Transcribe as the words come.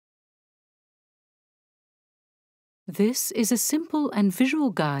This is a simple and visual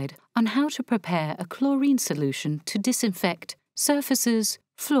guide on how to prepare a chlorine solution to disinfect surfaces,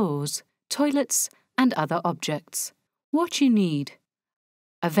 floors, toilets, and other objects. What you need: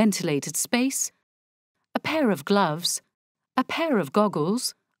 a ventilated space, a pair of gloves, a pair of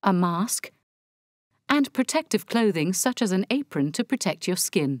goggles, a mask, and protective clothing such as an apron to protect your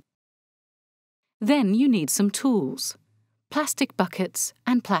skin. Then you need some tools: plastic buckets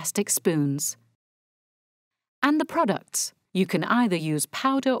and plastic spoons. And the products. You can either use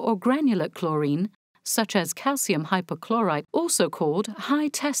powder or granulate chlorine, such as calcium hypochlorite, also called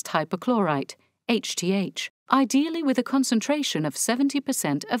high-test hypochlorite, HTH, ideally with a concentration of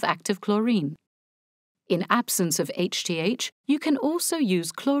 70% of active chlorine. In absence of HTH, you can also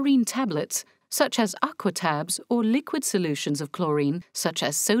use chlorine tablets, such as aquatabs, or liquid solutions of chlorine, such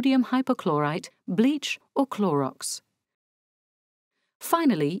as sodium hypochlorite, bleach, or Clorox.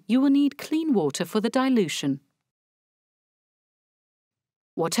 Finally, you will need clean water for the dilution.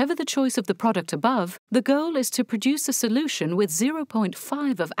 Whatever the choice of the product above, the goal is to produce a solution with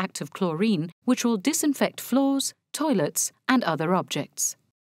 0.5 of active chlorine, which will disinfect floors, toilets, and other objects.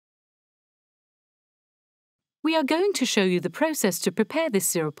 We are going to show you the process to prepare this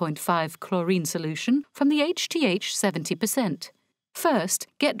 0.5 chlorine solution from the HTH 70%. First,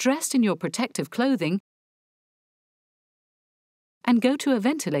 get dressed in your protective clothing and go to a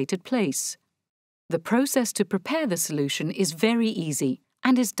ventilated place. The process to prepare the solution is very easy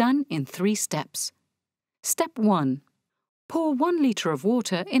and is done in 3 steps. Step 1. Pour 1 litre of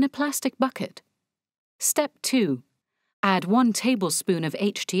water in a plastic bucket. Step 2. Add 1 tablespoon of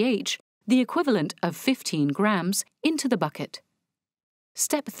HTH, the equivalent of 15 grams, into the bucket.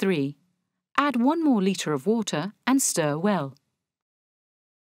 Step 3. Add 1 more litre of water and stir well.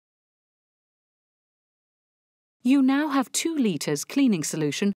 You now have 2 litres cleaning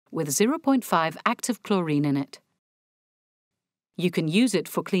solution with 0.5 active chlorine in it. You can use it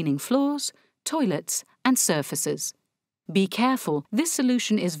for cleaning floors, toilets, and surfaces. Be careful, this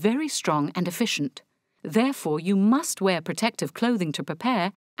solution is very strong and efficient. Therefore, you must wear protective clothing to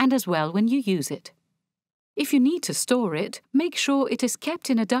prepare and as well when you use it. If you need to store it, make sure it is kept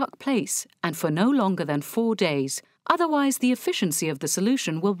in a dark place and for no longer than 4 days, otherwise the efficiency of the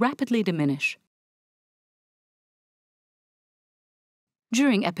solution will rapidly diminish.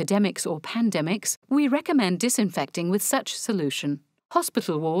 During epidemics or pandemics, we recommend disinfecting with such solution.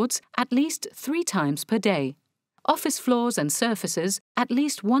 Hospital wards at least 3 times per day, office floors and surfaces at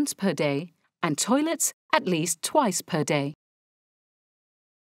least once per day, and toilets at least twice per day.